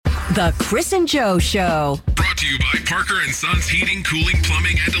The Chris and Joe Show. Brought to you by Parker & Sons Heating, Cooling,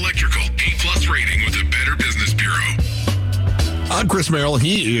 Plumbing, and Electrical. A+ rating with the Better Business Bureau. I'm Chris Merrill.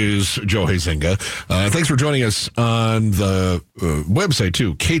 He is Joe Huizenga. Thanks for joining us on the website,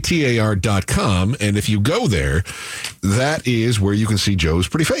 too, ktar.com. And if you go there, that is where you can see Joe's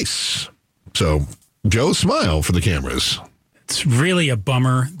pretty face. So, Joe, smile for the cameras. It's really a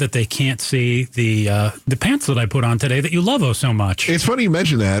bummer that they can't see the pants that I put on today that you love so much. It's funny you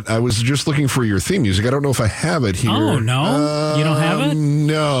mention that. I was just looking for your theme music. I don't know if I have it here. Oh, no? You don't have it?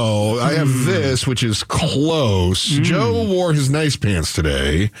 No. I have this, which is close. Joe wore his nice pants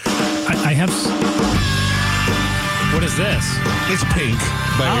today. I have... What is this? It's Pink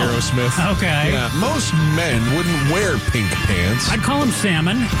by Aerosmith. Okay. Yeah, most men wouldn't wear pink pants. I'd call them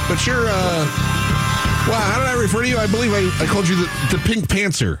salmon. But you're... Wow, how did I refer to you? I believe I called you the Pink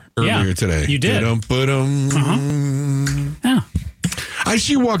Pantser earlier today. You did. Yeah. I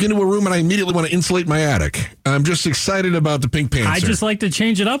see you walk into a room and I immediately want to insulate my attic. I'm just excited about the Pink Pantser. I just like to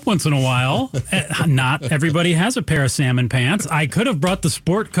change it up once in a while. Not everybody has a pair of salmon pants. I could have brought the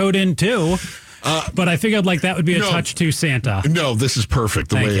sport coat in too. But I figured that would be a touch too Santa. No, this is perfect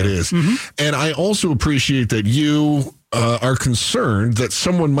the way it is. And I also appreciate that you are concerned that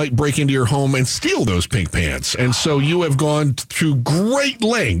someone might break into your home and steal those pink pants. And so you have gone through great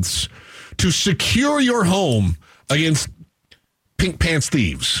lengths to secure your home against pink pants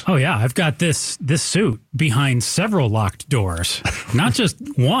thieves. Oh, yeah. I've got this suit behind several locked doors. Not just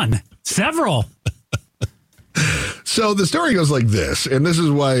one, several. So the story goes like this, and this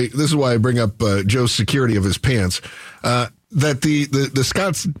is why I bring up Joe's security of his pants. That the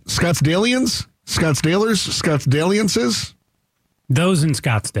Scottsdalians, those in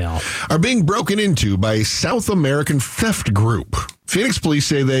Scottsdale are being broken into by a South American theft group. Phoenix police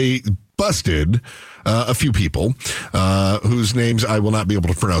say they busted a few people whose names I will not be able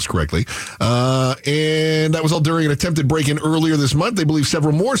to pronounce correctly. And that was all during an attempted break-in earlier this month. They believe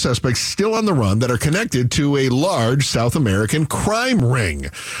several more suspects still on the run that are connected to a large South American crime ring.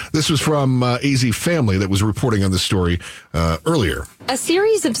 This was from AZ Family that was reporting on this story earlier. A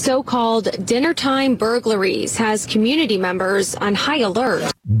series of so-called dinner-time burglaries has community members on high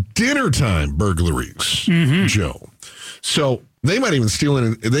alert. Dinner-time burglaries, Joe. So they might even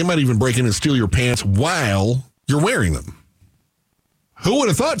break in and steal your pants while you're wearing them. Who would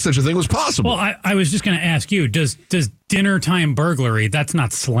have thought such a thing was possible? Well, I was just going to ask you, does dinner time burglary, that's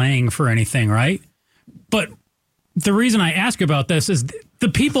not slang for anything, right? But the reason I ask about this is the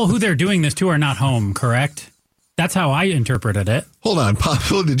people who they're doing this to are not home, correct? That's how I interpreted it. Hold on,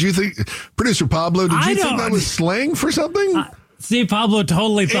 Pablo, Producer Pablo, did you think that was slang for something? See, Pablo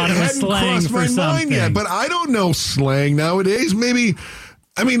totally thought it was slang for something. Mind yet, but I don't know slang nowadays. Maybe,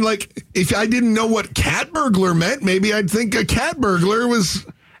 if I didn't know what cat burglar meant, maybe I'd think a cat burglar was...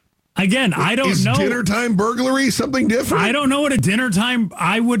 Again, I don't know. Is dinner time burglary something different? I don't know what a dinner time...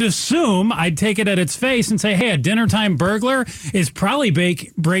 I would assume I'd take it at its face and say, hey, a dinner time burglar is probably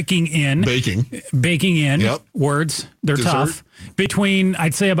breaking in. Baking in. Yep. Words, they're Dessert. tough. Between,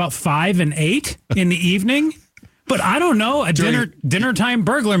 I'd say, about 5 and 8 in the evening. But I don't know, dinner time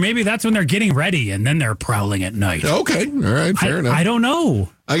burglar, maybe that's when they're getting ready and then they're prowling at night. Okay, all right, fair enough. I don't know.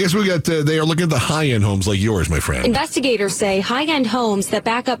 I guess they are looking at the high-end homes like yours, my friend. Investigators say high-end homes that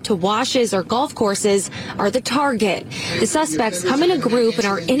back up to washes or golf courses are the target. The suspects come in a group and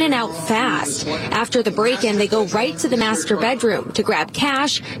are in and out fast. After the break-in, they go right to the master bedroom to grab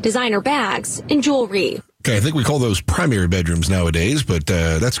cash, designer bags, and jewelry. Okay, I think we call those primary bedrooms nowadays, but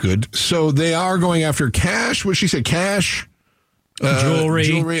that's good. So they are going after cash. What did she say? Cash,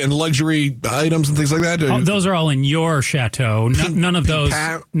 jewelry, and luxury items and things like that. Those are all in your chateau. None of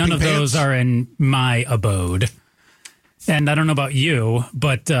those are in my abode. And I don't know about you,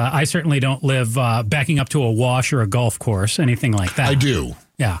 but I certainly don't live backing up to a wash or a golf course, anything like that. I do.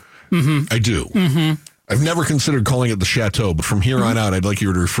 Yeah. I do. I've never considered calling it the chateau, but from here on out, I'd like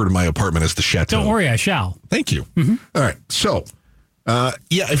you to refer to my apartment as the chateau. Don't worry, I shall. Thank you. All right. So,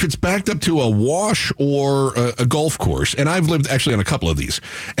 if it's backed up to a wash or a golf course, and I've lived actually on a couple of these,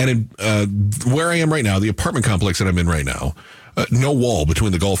 and where I am right now, the apartment complex that I'm in right now, no wall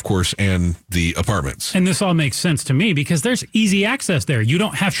between the golf course and the apartments. And this all makes sense to me because there's easy access there. You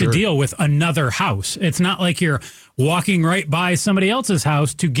don't have to deal with another house. It's not like you're walking right by somebody else's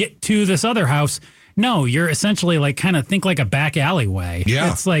house to get to this other house. No, you're essentially kind of think like a back alleyway.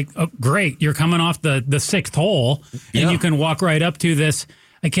 Yeah. It's like, oh, great, you're coming off the 6th hole and you can walk right up to this.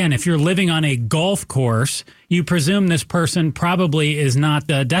 Again, if you're living on a golf course, you presume this person probably is not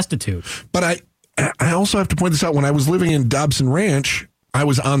destitute. But I also have to point this out. When I was living in Dobson Ranch, I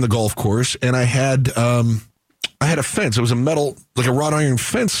was on the golf course and I had I had a fence. It was a metal, like a wrought iron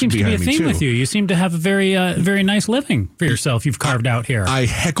fence Seems behind to be a me, theme too. with you. You seem to have a very nice living for yourself you've carved out here. I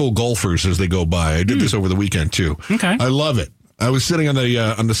heckle golfers as they go by. I did this over the weekend, too. Okay. I love it. I was sitting on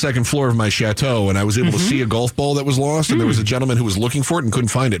the second floor of my chateau, and I was able to see a golf ball that was lost, and there was a gentleman who was looking for it and couldn't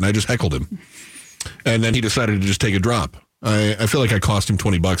find it, and I just heckled him. And then he decided to just take a drop. I feel like I cost him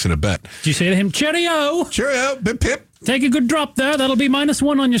 $20 in a bet. Did you say to him, cheerio? Cheerio, pip, pip. Take a good drop there. That'll be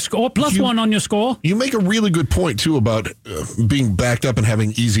 -1 on your score, +1 on your score. You make a really good point, too, about being backed up and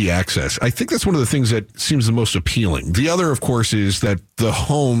having easy access. I think that's one of the things that seems the most appealing. The other, of course, is that the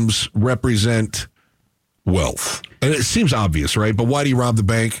homes represent wealth. And it seems obvious, right? But why do you rob the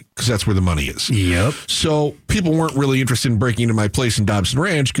bank? Because that's where the money is. Yep. So people weren't really interested in breaking into my place in Dobson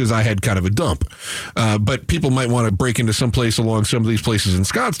Ranch because I had kind of a dump. But people might want to break into some place along some of these places in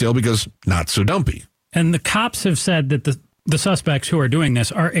Scottsdale because not so dumpy. And the cops have said that the suspects who are doing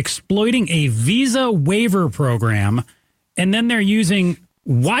this are exploiting a visa waiver program, and then they're using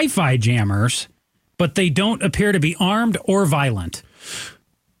Wi-Fi jammers, but they don't appear to be armed or violent.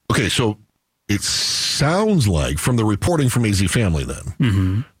 Okay, so it sounds like from the reporting from AZ Family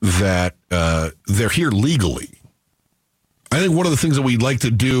then that they're here legally. I think one of the things that we'd like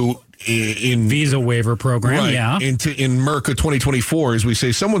to do in Visa waiver program, right, yeah. in Merca 2024 is we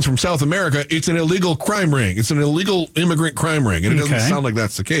say someone's from South America, it's an illegal crime ring. It's an illegal immigrant crime ring. And it doesn't sound like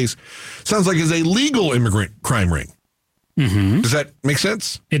that's the case. It sounds like it's a legal immigrant crime ring. Mm-hmm. Does that make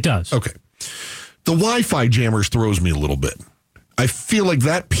sense? It does. Okay. The Wi-Fi jammers throws me a little bit. I feel like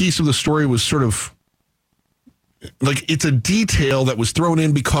that piece of the story was sort of like it's a detail that was thrown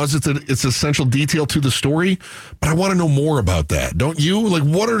in because it's an essential detail to the story, but I want to know more about that. Don't you? Like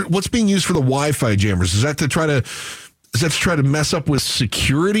what's being used for the Wi-Fi jammers? Is that to try to mess up with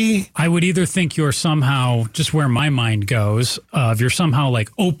security? I would either think you're somehow, just where my mind goes, you're somehow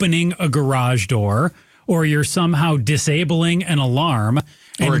like opening a garage door, or you're somehow disabling an alarm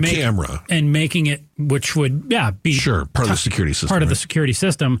or a camera and making it, which would be part of the security system. Part of the security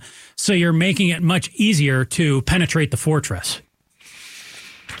system. So you're making it much easier to penetrate the fortress.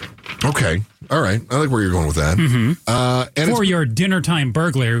 Okay, all right. I like where you're going with that. And for your dinner time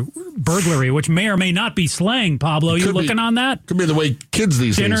burglary, which may or may not be slang. Pablo, you looking on that? Could be the way kids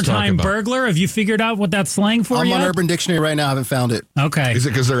these days dinner talk time about. Burglar. Have you figured out what that's slang for? I'm on Urban Dictionary right now. I haven't found it. Okay. Is it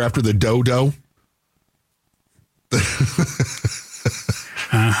because they're after the dodo?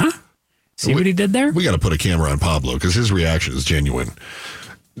 See what he did there? We got to put a camera on Pablo because his reaction is genuine.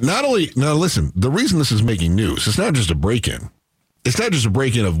 Now listen, the reason this is making news, it's not just a break-in. It's not just a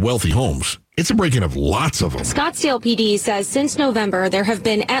break-in of wealthy homes. It's a break-in of lots of them. Scottsdale PD says since November, there have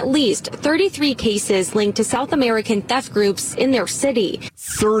been at least 33 cases linked to South American theft groups in their city.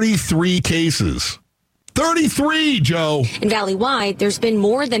 33 cases. 33, Joe. And Valley-wide, there's been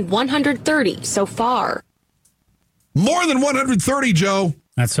more than 130 so far. More than 130, Joe.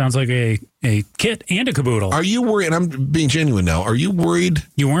 That sounds like a kit and a caboodle. Are you worried? And I'm being genuine now. Are you worried?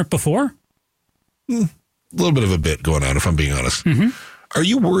 You weren't before? A little bit of a bit going on, if I'm being honest. Are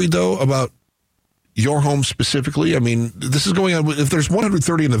you worried, though, about your home specifically? I mean, this is going on. If there's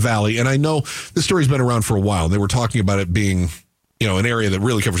 130 in the Valley, and I know this story's been around for a while, they were talking about it being, an area that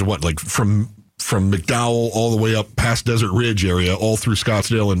really covers like from McDowell all the way up past Desert Ridge area, all through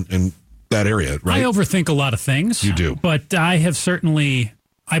Scottsdale and that area, right? I overthink a lot of things. You do. But I have certainly,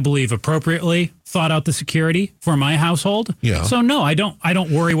 I believe, appropriately thought out the security for my household. Yeah. So no, I don't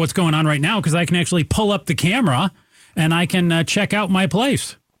worry what's going on right now because I can actually pull up the camera and I can check out my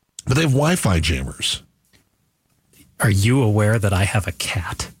place. But they have Wi-Fi jammers. Are you aware that I have a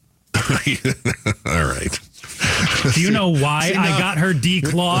cat? All right. Do you know why I got her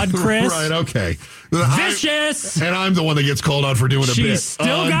declawed, Chris? Right, okay. Vicious! And I'm the one that gets called out for doing a bit. She's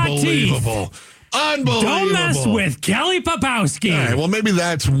still got teeth. Unbelievable. Unbelievable. Don't mess with Kelly Popowski. All right, well, maybe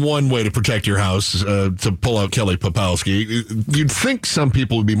that's one way to protect your house, to pull out Kelly Popowski. You'd think some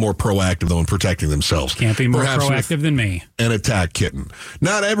people would be more proactive, though, in protecting themselves. Can't be more Perhaps proactive than me. An attack kitten.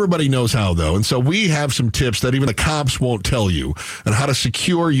 Not everybody knows how, though, and so we have some tips that even the cops won't tell you on how to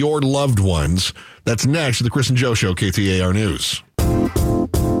secure your loved ones. That's next at the Chris and Joe Show, KTAR News.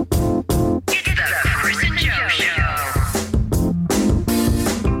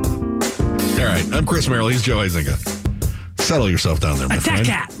 All right, I'm Chris Merrill. He's Joe Huizenga. Settle yourself down there, my friend.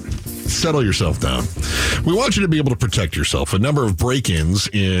 Cat. Settle yourself down. We want you to be able to protect yourself. A number of break-ins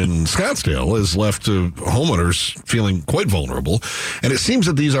in Scottsdale has left homeowners feeling quite vulnerable. And it seems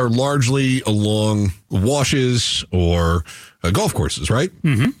that these are largely along washes or golf courses, right?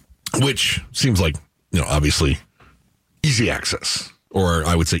 Mm-hmm. Which seems like, obviously easy access, or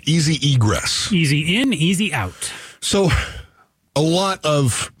I would say easy egress. Easy in, easy out. So a lot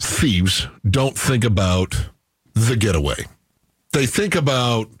of thieves don't think about the getaway. They think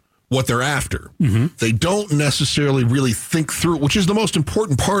about what they're after. They don't necessarily really think through, which is the most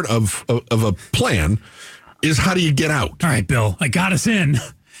important part of a plan, is how do you get out? All right, Bill, I got us in.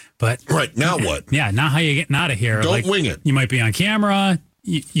 But Right, now what? Yeah, now how you getting out of here? Don't wing it. You might be on camera.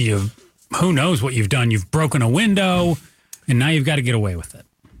 You who knows what you've done? You've broken a window, and now you've got to get away with it.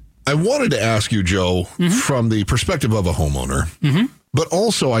 I wanted to ask you, Joe, from the perspective of a homeowner, but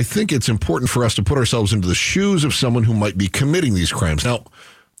also I think it's important for us to put ourselves into the shoes of someone who might be committing these crimes. Now,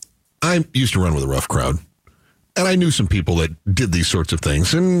 I used to run with a rough crowd, and I knew some people that did these sorts of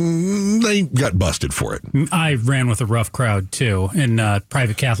things, and they got busted for it. I ran with a rough crowd, too, in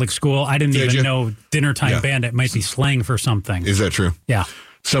private Catholic school. I didn't even know dinner time bandit might be slang for something. Is that true? Yeah.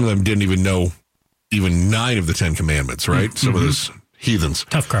 Some of them didn't even know even 9 of the 10 commandments, right? Some of those heathens.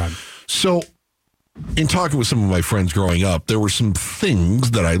 Tough crowd. So, in talking with some of my friends growing up, there were some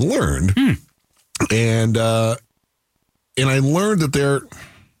things that I learned, and I learned that they're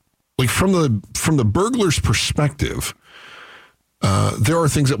like from the burglar's perspective, there are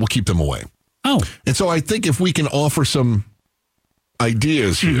things that will keep them away. Oh, and so I think if we can offer some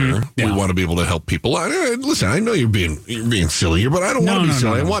ideas here, we want to be able to help people. Listen, I know you're being silly here, but I don't want to be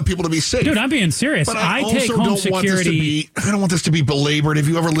silly. I want people to be safe. Dude, I'm being serious. But I take home security. I don't want this to be belabored. Have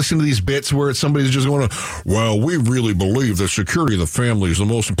you ever listened to these bits where somebody's just going, well, we really believe that security of the family is the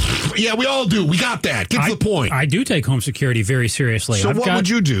most important. Yeah, we all do. We got that. Get to the point. I do take home security very seriously. So what would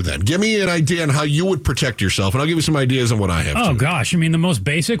you do then? Give me an idea on how you would protect yourself, and I'll give you some ideas on what I have. Oh, gosh. I mean, the most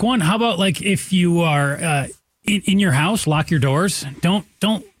basic one. How about like if you are in your house, lock your doors. Don't.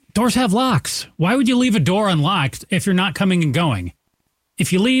 Doors have locks. Why would you leave a door unlocked if you're not coming and going?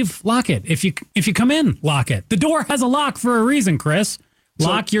 If you leave, lock it. If you come in, lock it. The door has a lock for a reason, Chris.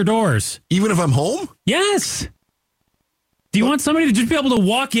 Lock your doors. Even if I'm home? Yes. Do you want somebody to just be able to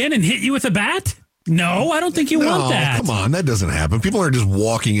walk in and hit you with a bat? No, I don't think you want that. Come on, that doesn't happen. People aren't just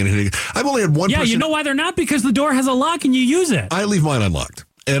walking in and hitting. I've only had one person. Yeah, you know why they're not? Because the door has a lock and you use it. I leave mine unlocked.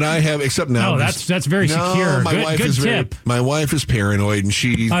 And I have, except now. Oh, that's very secure. Good tip. My wife is paranoid, and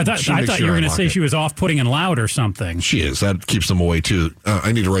I thought you were going to say she was off-putting and loud or something. She is. That keeps them away, too.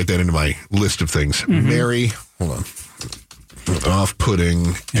 I need to write that into my list of things. Mary, hold on.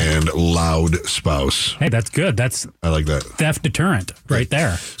 Off-putting and loud spouse. Hey, that's good. I like that. Theft deterrent right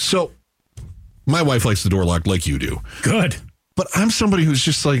there. So, my wife likes the door locked like you do. Good. But I'm somebody who's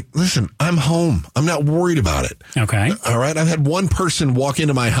just like, listen, I'm home. I'm not worried about it. Okay. All right. I've had one person walk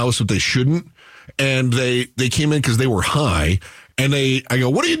into my house that they shouldn't, and they came in because they were high, and I go,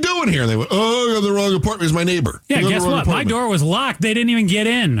 what are you doing here? And they went, oh, you're in the wrong apartment. It's my neighbor. Yeah, guess what? My door was locked. They didn't even get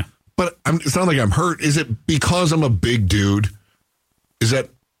in. But it's not like I'm hurt. Is it because I'm a big dude? Is that,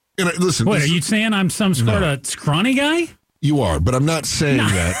 listen. What, are you saying I'm some sort of scrawny guy? You are, but I'm not saying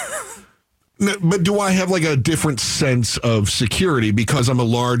that. But do I have like a different sense of security because I'm a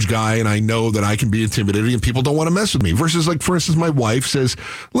large guy and I know that I can be intimidating and people don't want to mess with me? Versus, like, for instance, my wife says,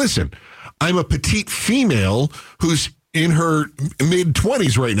 listen, I'm a petite female who's in her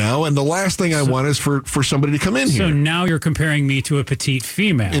mid-20s right now, and the last thing I want is for somebody to come in here. So now you're comparing me to a petite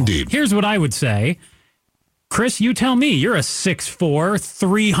female. Indeed. Here's what I would say. Chris, you tell me. You're a 6'4",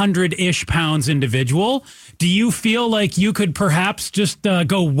 300-ish pounds individual. Do you feel like you could perhaps just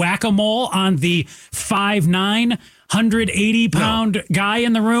go whack-a-mole on the 5'9", 180-pound guy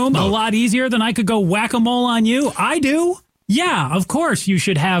in the room a lot easier than I could go whack-a-mole on you? I do. Yeah, of course you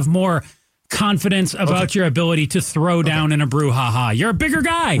should have more confidence about your ability to throw down in a brouhaha. You're a bigger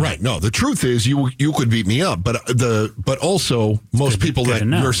guy. Right. No, the truth is you could beat me up, but also most people that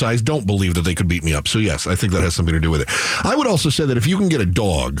your size don't believe that they could beat me up. So yes, I think that has something to do with it. I would also say that if you can get a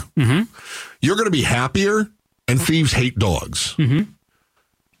dog, you're going to be happier, and thieves hate dogs.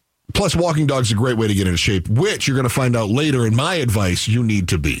 Plus, walking dogs is a great way to get into shape, which you're going to find out later in my advice you need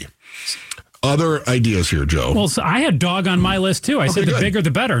to be. Other ideas here, Joe? Well, so I had dog on my list, too. I said the bigger, the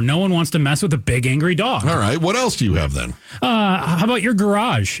better. No one wants to mess with a big, angry dog. All right. What else do you have then? How about your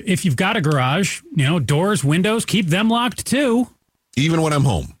garage? If you've got a garage, doors, windows, keep them locked, too. Even when I'm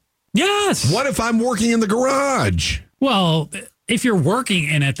home? Yes. What if I'm working in the garage? Well, if you're working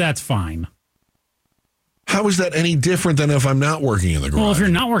in it, that's fine. How is that any different than if I'm not working in the garage? Well, if you're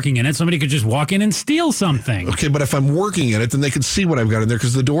not working in it, somebody could just walk in and steal something. Okay, but if I'm working in it, then they can see what I've got in there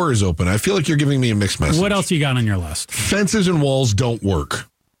because the door is open. I feel like you're giving me a mixed message. What else you got on your list? Fences and walls don't work.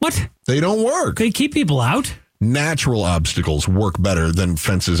 What? They don't work. They keep people out? Natural obstacles work better than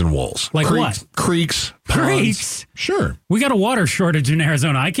fences and walls. Like what? Creeks. Ponds. Creeks? Sure. We got a water shortage in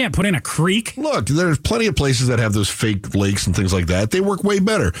Arizona. I can't put in a creek. Look, there's plenty of places that have those fake lakes and things like that. They work way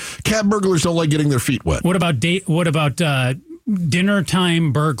better. Cat burglars don't like getting their feet wet. What about dinner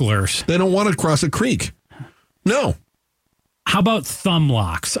time burglars? They don't want to cross a creek. No. How about thumb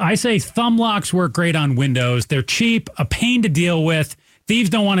locks? I say thumb locks work great on windows. They're cheap, a pain to deal with. Thieves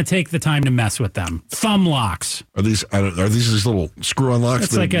don't want to take the time to mess with them. Thumb locks. Are these these little screw-on locks?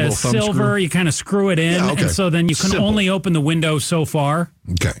 It's like a silver. Screw? You kind of screw it in, yeah, okay. and so then you can only open the window so far.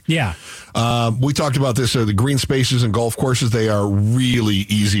 Okay. Yeah. We talked about this. The green spaces and golf courses, they are really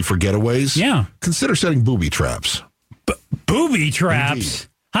easy for getaways. Yeah. Consider setting booby traps. Booby traps? Indeed.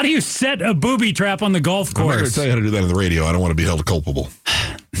 How do you set a booby trap on the golf course? I'm not going to tell you how to do that on the radio. I don't want to be held culpable.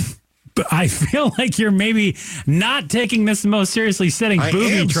 But I feel like you're maybe not taking this the most seriously, setting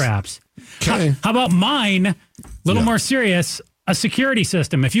booby traps. Okay. How about mine? A little more serious. A security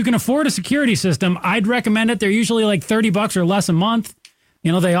system. If you can afford a security system, I'd recommend it. They're usually like $30 or less a month.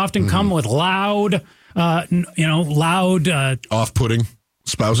 You know, they often come with loud, Off-putting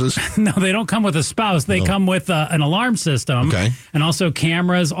spouses? No, they don't come with a spouse. They come with an alarm system. Okay. And also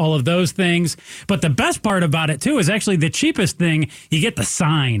cameras, all of those things. But the best part about it, too, is actually the cheapest thing. You get the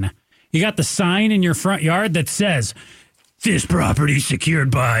sign. You got the sign in your front yard that says, "This property secured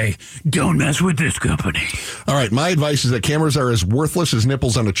by, don't mess with this company." All right. My advice is that cameras are as worthless as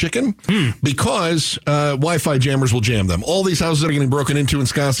nipples on a chicken because Wi-Fi jammers will jam them. All these houses that are getting broken into in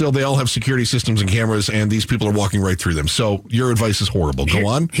Scottsdale, they all have security systems and cameras, and these people are walking right through them. So your advice is horrible. Go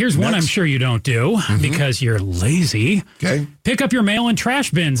on. Here's one I'm sure you don't do because you're lazy. Okay. Pick up your mail and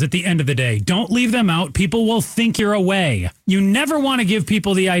trash bins at the end of the day. Don't leave them out. People will think you're away. You never want to give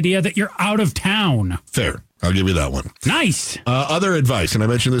people the idea that you're out of town. Fair. I'll give you that one. Nice. Other advice, and I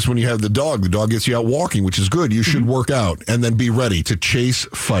mentioned this when you have the dog. The dog gets you out walking, which is good. You should work out and then be ready to chase,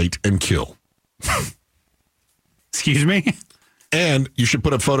 fight, and kill. Excuse me? And you should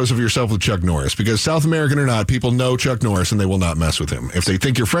put up photos of yourself with Chuck Norris because South American or not, people know Chuck Norris and they will not mess with him. If they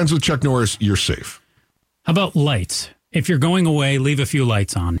think you're friends with Chuck Norris, you're safe. How about lights? If you're going away, leave a few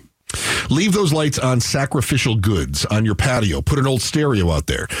lights on. Leave those lights on sacrificial goods on your patio. Put an old stereo out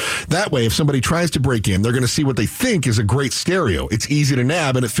there. That way, if somebody tries to break in, they're going to see what they think is a great stereo. It's easy to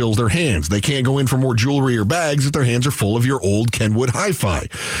nab and it fills their hands. They can't go in for more jewelry or bags if their hands are full of your old Kenwood hi-fi.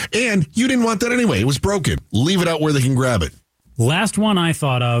 And you didn't want that anyway. It was broken. Leave it out where they can grab it. Last one I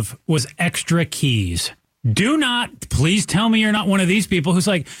thought of was extra keys. Do not, please tell me you're not one of these people who's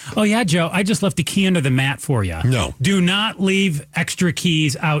like, "Oh yeah, Joe, I just left a key under the mat for you." No. Do not leave extra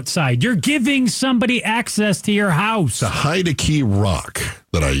keys outside. You're giving somebody access to your house. The hide-a-key rock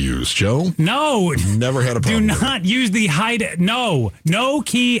that I use, Joe. No. Never had a problem. Do not use the hide. No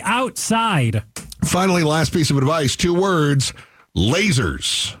key outside. Finally, last piece of advice, 2 words,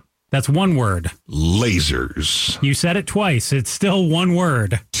 lasers. That's one word. Lasers. You said it twice. It's still one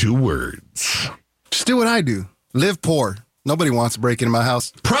word. 2 words. Just do what I do. Live poor. Nobody wants to break into my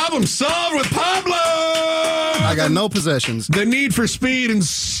house. Problem solved with Pablo! I got no possessions. The need for speed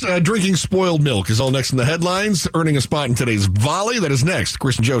and drinking spoiled milk is all next in the headlines. Earning a spot in today's volley. That is next.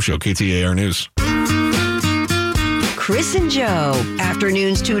 Chris and Joe Show, KTAR News. Chris and Joe,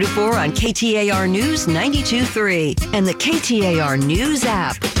 afternoons 2 to 4 on KTAR News 92.3 and the KTAR News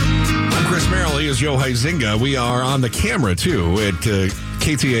app. I'm Chris Merrill. He is Joe Huizinga. We are on the camera, too, at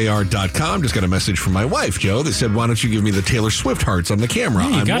KTAR.com. Just got a message from my wife, Joe, that said, "Why don't you give me the Taylor Swift hearts on the camera?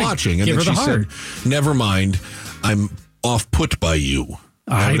 I'm watching." And give then her she the heart. said, "Never mind. I'm off put by you."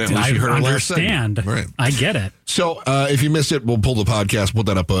 I Evidently, she heard our last understand. segment. Right. I get it. So if you missed it, we'll pull the podcast, put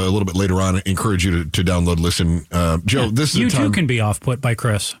that up a little bit later on. Encourage you to download, listen. Joe, this is You the time. too can be off-put by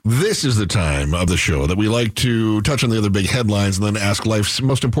Chris. This is the time of the show that we like to touch on the other big headlines and then ask life's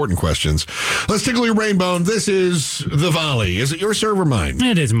most important questions. Let's tickle your rainbow. This is the volley. Is it your serve or mine?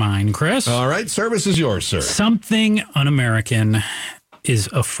 It is mine, Chris. All right. Service is yours, sir. Something un-American is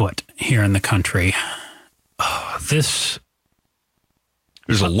afoot here in the country. This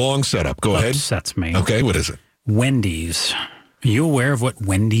There's a long setup. Go ahead. upsets me. Okay. What is it? Wendy's. Are you aware of what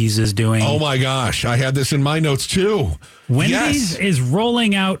Wendy's is doing? Oh, my gosh. I had this in my notes, too. Wendy's Yes. is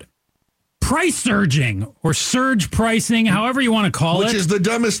rolling out price surging or surge pricing, however you want to call Which it. is the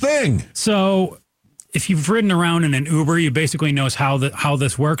dumbest thing. So if you've ridden around in an Uber, you basically knows how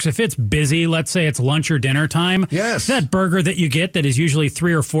this works. If it's busy, let's say it's lunch or dinner time, Yes. that burger that you get that is usually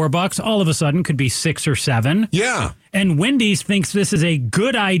 $3 or $4, all of a sudden could be $6 or $7. Yeah. And Wendy's thinks this is a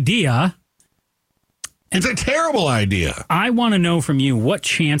good idea. It's a terrible idea. I want to know from you, what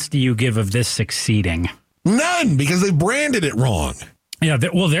chance do you give of this succeeding? None, because they branded it wrong. Yeah,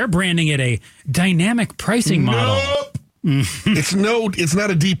 they're branding it a dynamic pricing model. Nope. It's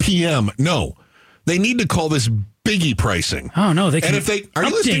not a DPM. No. They need to call this biggie pricing. Oh, no, they can. And if they are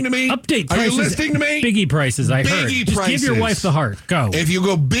you listening to me? Update Are prices. you listening to me? Biggie prices, I heard. Biggie Just give your prices. wife the heart. Go. If you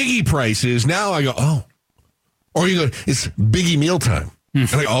go biggie prices, now I go, oh. Or you go, it's biggie mealtime. And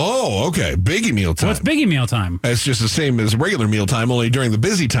like, oh, okay, biggie meal time. What's biggie meal time? It's just the same as regular meal time, only during the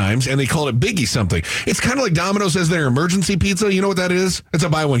busy times, and they call it biggie something. It's kind of like Domino's has their emergency pizza. You know what that is? It's a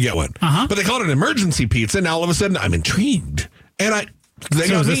buy one, get one. But they call it an emergency pizza, and now all of a sudden I'm intrigued. And so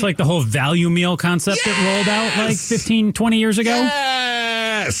is this like the whole value meal concept that rolled out like 15, 20 years ago?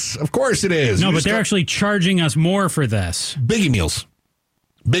 Yes, of course it is. No, but they're actually charging us more for this. Biggie meals.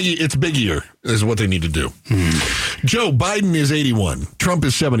 It's biggier is what they need to do. Joe Biden is 81. Trump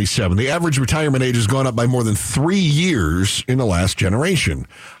is 77. The average retirement age has gone up by more than 3 years in the last generation.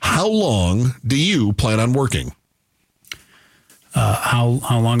 How long do you plan on working? How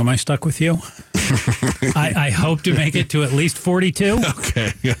long am I stuck with you? I hope to make it to at least 42.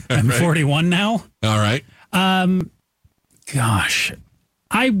 Okay. I'm 41 now. All right. Gosh,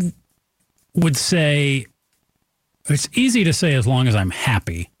 I would say it's easy to say as long as I'm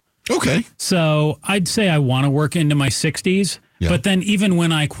happy. Okay. So I'd say I want to work into my 60s, but then even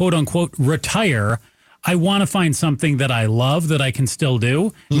when I quote unquote retire, I want to find something that I love that I can still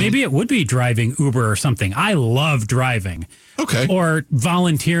do. Maybe it would be driving Uber or something. I love driving. Okay. Or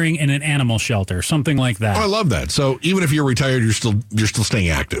volunteering in an animal shelter, something like that. Oh, I love that. So even if you're retired, you're still staying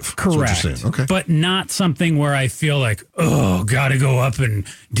active. Correct. That's what you're saying. Okay. But not something where I feel like, oh, got to go up and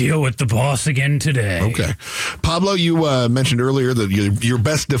deal with the boss again today. Okay. Pablo, you mentioned earlier that your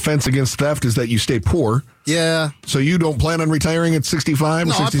best defense against theft is that you stay poor. Yeah. So you don't plan on retiring at 65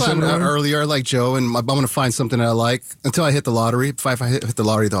 or 67? No, I planned earlier like Joe, and I'm going to find something that I like until I hit the lottery. If I hit the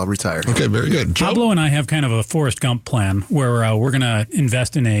lottery, then I'll retire. Okay, very good. Joe? Pablo and I have kind of a Forrest Gump plan where we're going to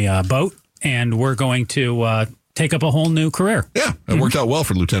invest in a boat, and we're going to take up a whole new career. Yeah, it worked out well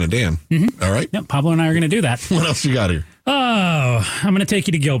for Lieutenant Dan. All right. Yep, Pablo and I are going to do that. What else you got here? Oh, I'm going to take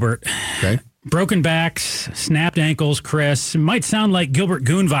you to Gilbert. Okay. Broken backs, snapped ankles, Chris. It might sound like Gilbert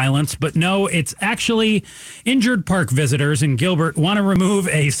goon violence, but no, it's actually injured park visitors in Gilbert want to remove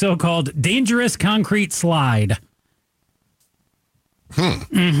a so-called dangerous concrete slide.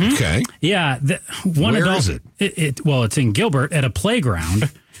 Okay. Yeah. One Where adult, is it? Well, it's in Gilbert at a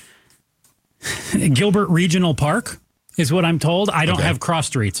playground. Gilbert Regional Park is what I'm told. I don't have cross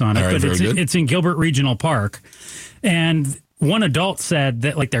streets on it, All right, but very good. it's in Gilbert Regional Park. And one adult said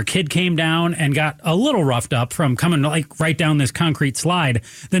that like their kid came down and got a little roughed up from coming like right down this concrete slide.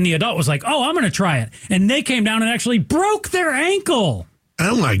 Then the adult was like, oh, I'm going to try it. And they came down and actually broke their ankle.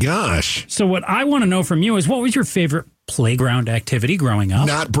 Oh, my gosh. So what I want to know from you is what was your favorite playground activity growing up?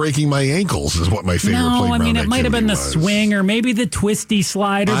 Not breaking my ankles is what my favorite playground activity it might have been the was. swing or maybe the twisty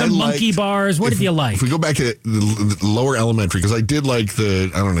slide or the monkey bars. What did you like? If we go back to the lower elementary, because I did like I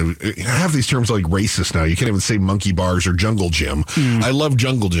don't know, I have these terms like racist now. You can't even say monkey bars or jungle gym. I love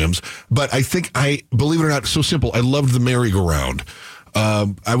jungle gyms, but I think believe it or not, so simple. I loved the merry-go-round.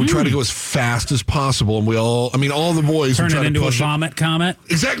 I would try to go as fast as possible, and all the boys turn would try it into to push a vomit comet.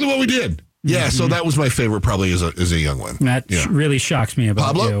 Exactly what we did. Yeah, so that was my favorite probably as a young one. That really shocks me about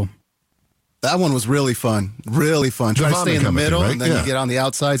Pablo? you. That one was really fun. Really fun. Try to stay in the middle, right? and then you get on the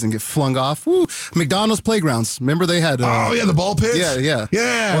outsides and get flung off. Woo. McDonald's playgrounds. Remember they had... the ball pits? Yeah.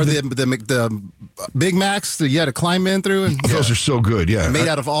 Yeah. Or the Big Macs that you had to climb in through. And, Those are so good, yeah. Made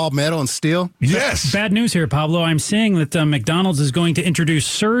out of all metal and steel. Yes. Bad news here, Pablo. I'm seeing that McDonald's is going to introduce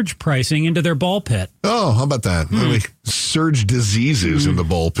surge pricing into their ball pit. Oh, how about that? Surge diseases in the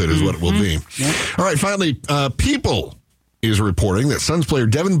ball pit is what it will be. Yep. All right, finally, People is reporting that Suns player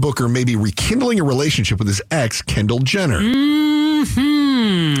Devin Booker may be rekindling a relationship with his ex, Kendall Jenner.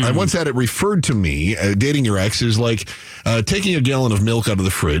 I once had it referred to me, dating your ex is like taking a gallon of milk out of the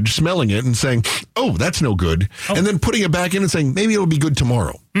fridge, smelling it and saying, oh, that's no good, and then putting it back in and saying, maybe it'll be good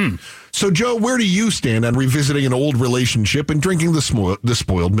tomorrow. So, Joe, where do you stand on revisiting an old relationship and drinking the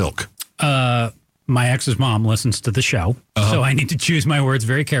spoiled milk? My ex's mom listens to the show, so I need to choose my words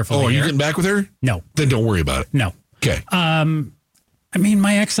very carefully. Oh, are you here. getting back with her? No. Then don't worry about it. No. Okay.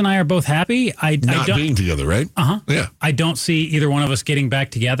 My ex and I are both happy. Not being together, right? Yeah. I don't see either one of us getting back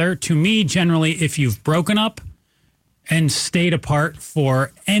together. To me, generally, if you've broken up and stayed apart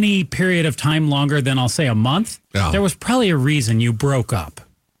for any period of time longer than, I'll say, a month, there was probably a reason you broke up,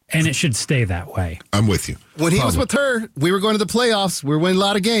 and it should stay that way. I'm with you. When he was with her, we were going to the playoffs. We were winning a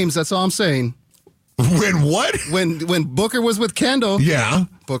lot of games. That's all I'm saying. When what? When Booker was with Kendall,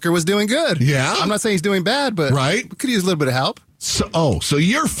 Booker was doing good. Yeah. I'm not saying he's doing bad, but we could use a little bit of help. So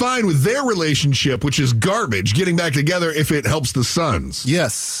you're fine with their relationship, which is garbage, getting back together if it helps the Suns.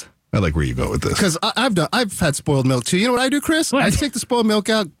 Yes. I like where you go with this. Because I've had spoiled milk too. You know what I do, Chris? What? I take the spoiled milk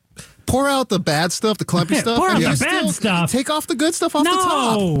out, pour out the bad stuff, the clumpy stuff. Pour out and the you bad stuff. Take off the good stuff off the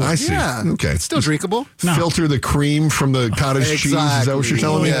top. I see. Yeah. Okay. It's still drinkable. No. Filter the cream from the cottage cheese. Is that what you're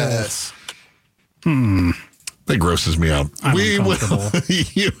telling me? Yes. That grosses me out.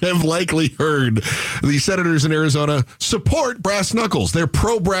 You have likely heard the senators in Arizona support brass knuckles. They're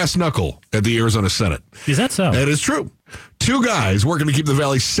pro brass knuckle at the Arizona Senate. Is that so? That is true. Two guys working to keep the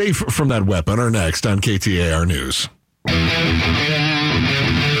valley safe from that weapon are next on KTAR News.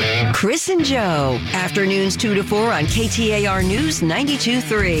 Chris and Joe, afternoons 2 to 4 on KTAR News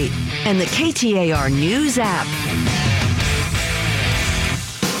 92.3 and the KTAR News app.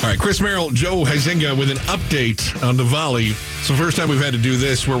 All right, Chris Merrill, Joe Huizinga with an update on the volley. It's the first time we've had to do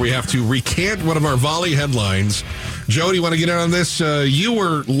this where we have to recant one of our volley headlines. Joe, do you want to get in on this? You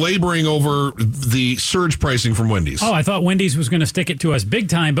were laboring over the surge pricing from Wendy's. Oh, I thought Wendy's was going to stick it to us big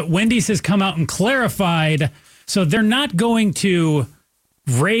time, but Wendy's has come out and clarified, so they're not going to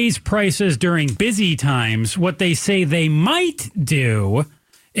raise prices during busy times. What they say they might do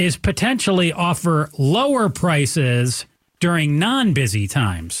is potentially offer lower prices during non-busy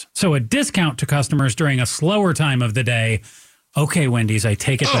times. So a discount to customers during a slower time of the day. Okay, Wendy's, I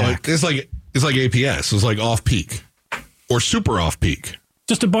take it back. It's like APS. It's like off-peak or super off-peak.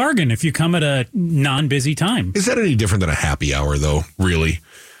 Just a bargain if you come at a non-busy time. Is that any different than a happy hour, though, really?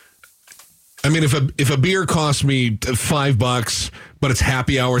 I mean, if a beer costs me $5, but it's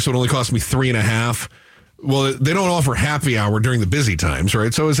happy hour, so it only costs me $3.50. Well, they don't offer happy hour during the busy times,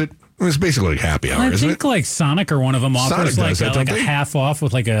 right? So it's basically like happy hour, isn't it? I think like Sonic or one of them offers like a half off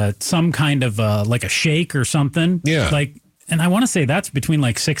with like some kind of like a shake or something. Yeah. And I want to say that's between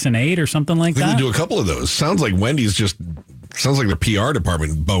like 6 and 8 or something like that. They do a couple of those. Sounds like Wendy's sounds like their PR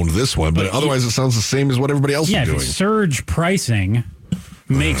department boned this one, but otherwise it sounds the same as what everybody else is doing. Surge pricing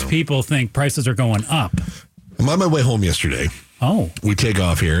makes people think prices are going up. I'm on my way home yesterday. Oh. We take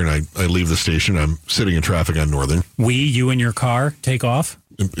off here, and I leave the station. I'm sitting in traffic on Northern. You and your car take off?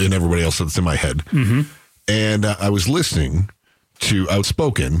 And everybody else that's in my head. Mm-hmm. And I was listening to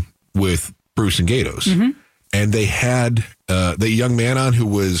Outspoken with Bruce and Gatos. Mm-hmm. And they had the young man on who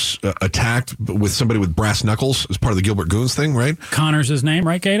was attacked with somebody with brass knuckles as part of the Gilbert Goons thing, right? Connor's his name,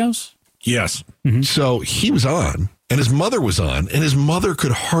 right, Gatos? Yes. Mm-hmm. So he was on, and his mother was on, and his mother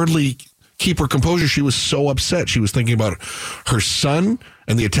could hardly keep her composure. She was so upset. She was thinking about her son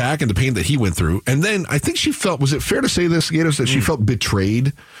and the attack and the pain that he went through. And then I think she felt, was it fair to say this, Gatos, that she felt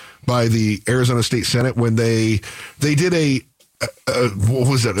betrayed by the Arizona State Senate when they did what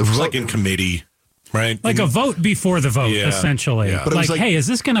was that? It was like in committee. Right. Like a vote before the vote, essentially. Yeah. But like, hey, is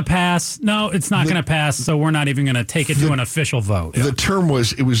this going to pass? No, it's not going to pass, so we're not even going to take it to an official vote. The term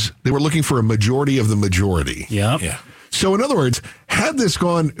was, they were looking for a majority of the majority. Yep. Yeah. So in other words, had this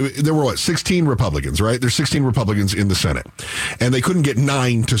gone, there were 16 Republicans, right? There's 16 Republicans in the Senate. And they couldn't get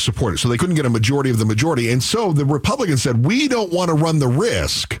 9 to support it. So they couldn't get a majority of the majority. And so the Republicans said, we don't want to run the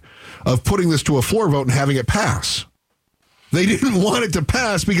risk of putting this to a floor vote and having it pass. They didn't want it to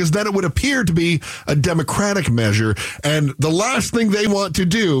pass because then it would appear to be a Democratic measure. And the last thing they want to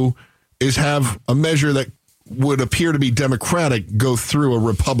do is have a measure that would appear to be Democratic go through a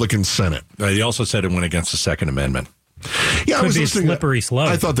Republican Senate. He also said it went against the Second Amendment. Yeah, Could be a slippery slope.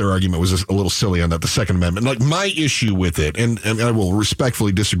 I thought their argument was just a little silly on that, the Second Amendment. Like, my issue with it, and I will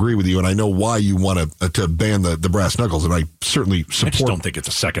respectfully disagree with you, and I know why you want to ban the brass knuckles, and I certainly support. I just don't think it's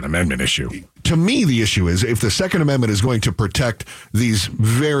a Second Amendment issue. To me, the issue is if the Second Amendment is going to protect these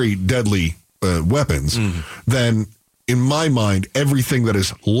very deadly weapons, then in my mind, everything that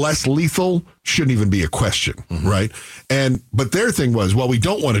is less lethal shouldn't even be a question, right? But their thing was, well, we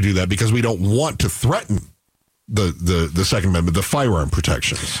don't want to do that because we don't want to threaten the Second Amendment, the firearm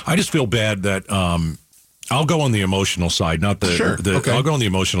protections. I just feel bad that I'll go on the emotional side, not the. Okay. I'll go on the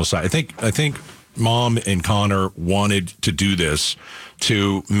emotional side. I think Mom and Connor wanted to do this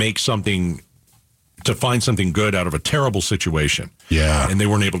to make something, to find something good out of a terrible situation. Yeah. And they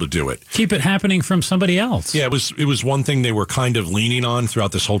weren't able to do it. Keep it happening from somebody else. Yeah, it was one thing they were kind of leaning on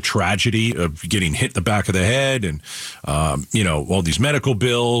throughout this whole tragedy of getting hit in the back of the head and, all these medical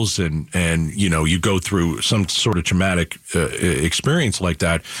bills and you go through some sort of traumatic experience like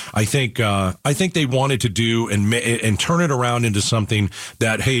that. I think they wanted to do and turn it around into something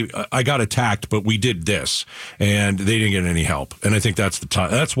that, hey, I got attacked, but we did this, and they didn't get any help. And I think that's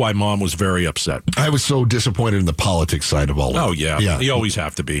that's why Mom was very upset. I was so disappointed in the politics side of all of it. Oh, yeah. Yeah. You always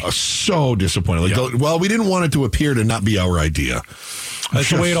have to be. So disappointed. Well, we didn't want it to appear to not be our idea. That's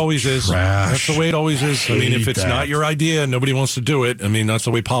the way it always is. Trash. That's the way it always is. I mean, if it's not your idea and nobody wants to do it, I mean, that's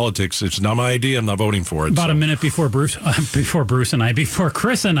the way politics. It's not my idea. I'm not voting for it. About a minute before Chris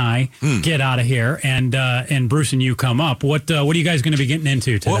and I get out of here, and Bruce and you come up. What are you guys going to be getting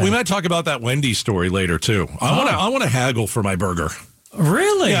into today? Well, we might talk about that Wendy's story later too. I want to haggle for my burger.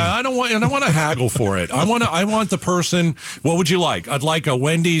 Really? Yeah, I don't want to haggle for it. I want the person. What would you like? I'd like a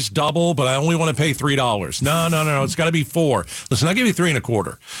Wendy's double, but I only want to pay $3. No. It's got to be $4. Listen, I'll give you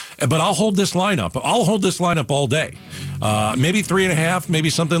 $3.25, but I'll hold this lineup. I'll hold this lineup all day. Maybe $3.50, maybe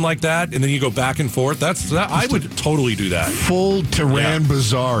something like that, and then you go back and forth. I would totally do that. Full Tehran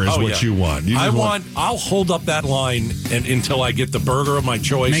Bazaar is what you want. I'll hold up that line until I get the burger of my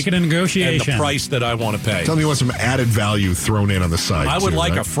choice. Make it a negotiation. And the price that I want to pay. Tell me you want some added value thrown in on the side. I would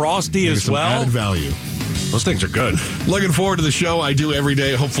like a Frosty as well. Added value. Those things are good. Looking forward to the show. I do every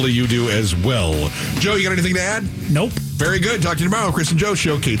day. Hopefully you do as well. Joe, you got anything to add? Nope. Very good. Talk to you tomorrow. Chris and Joe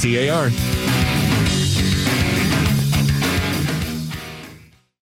Show, KTAR.